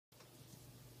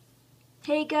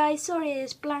Hey guys, sorry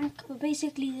it's blank, but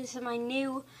basically this is my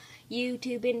new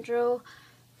YouTube intro.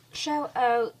 Shout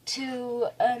out to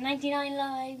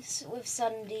 99lives with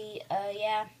Sunday,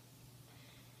 yeah.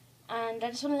 And I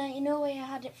just want to let you know where I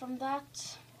had it from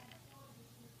that.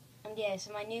 And yeah, it's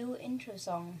my new intro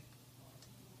song.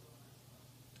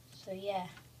 So yeah,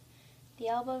 the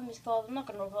album is called, I'm not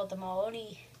going to record them all,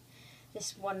 only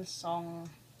this one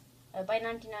song by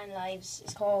 99lives.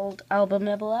 It's called Album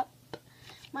Level Up.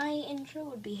 My intro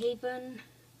would be Haven,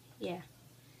 yeah.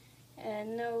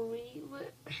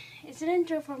 It's an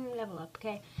intro from Level Up,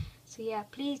 okay? So yeah,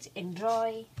 please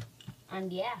enjoy,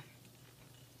 and yeah,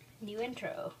 new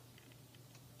intro.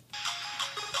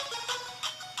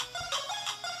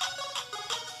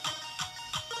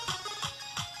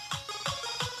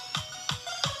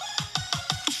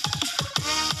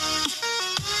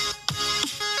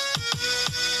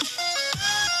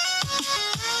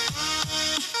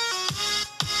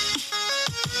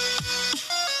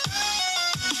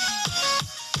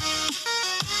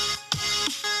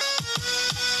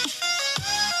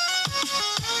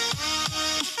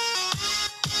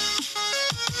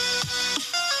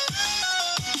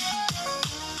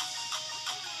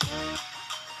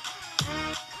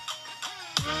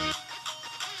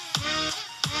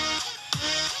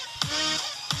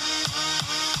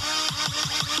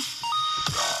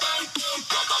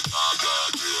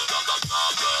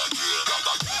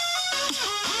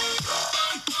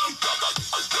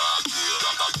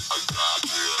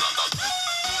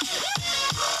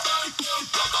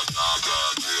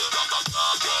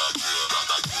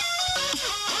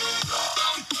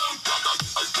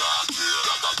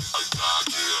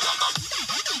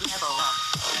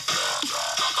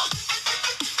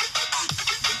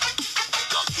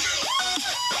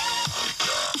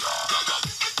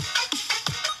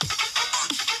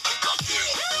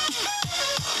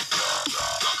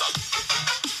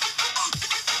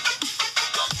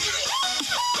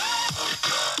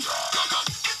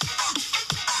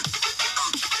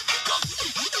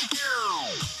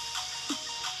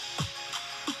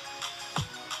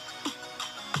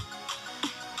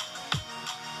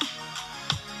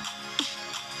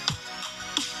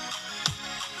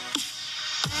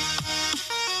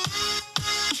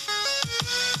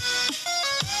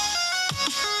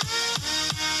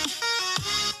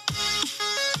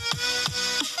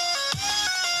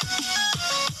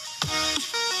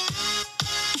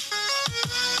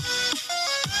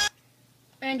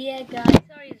 And yeah guys,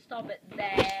 sorry to stop it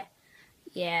there.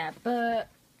 Yeah, but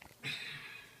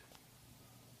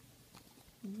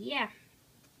yeah,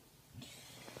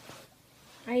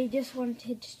 I just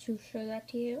wanted to show that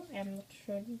to you. I'm not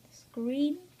showing the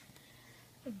screen,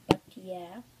 but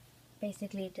yeah,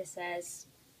 basically it just says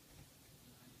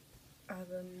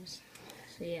albums.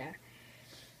 So yeah,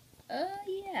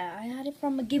 yeah, I had it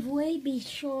from a giveaway. Be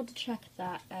sure to check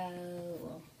that.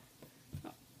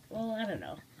 Well, I don't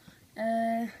know.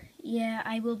 Yeah,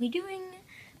 I will be doing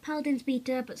Paladin's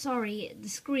Beta, but sorry, the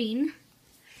screen.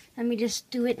 Let me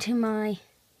just do it to my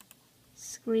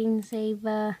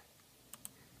screensaver.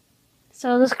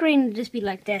 So the screen would just be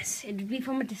like this. It would be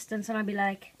from a distance, and I'd be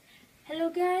like, "Hello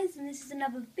guys, and this is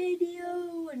another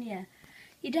video." And yeah,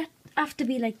 you'd have to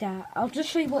be like that. I'll just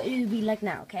show you what it would be like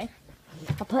now, okay?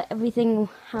 I'll put everything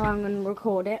how I'm going to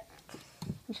record it.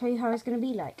 I'll show you how it's going to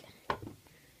be like.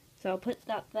 So I'll put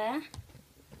that there.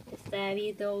 It's there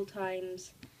the old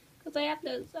times, because I have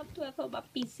no software for my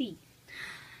PC.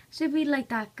 So it'd be like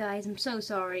that, guys. I'm so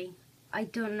sorry. I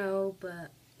don't know,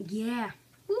 but yeah.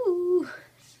 Woo!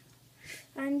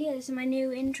 And yeah, this is my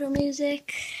new intro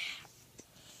music.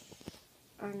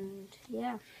 And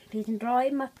yeah, please enjoy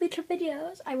my future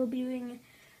videos. I will be doing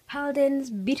Paladin's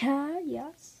Beta,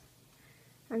 yes.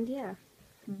 And yeah,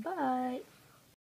 bye.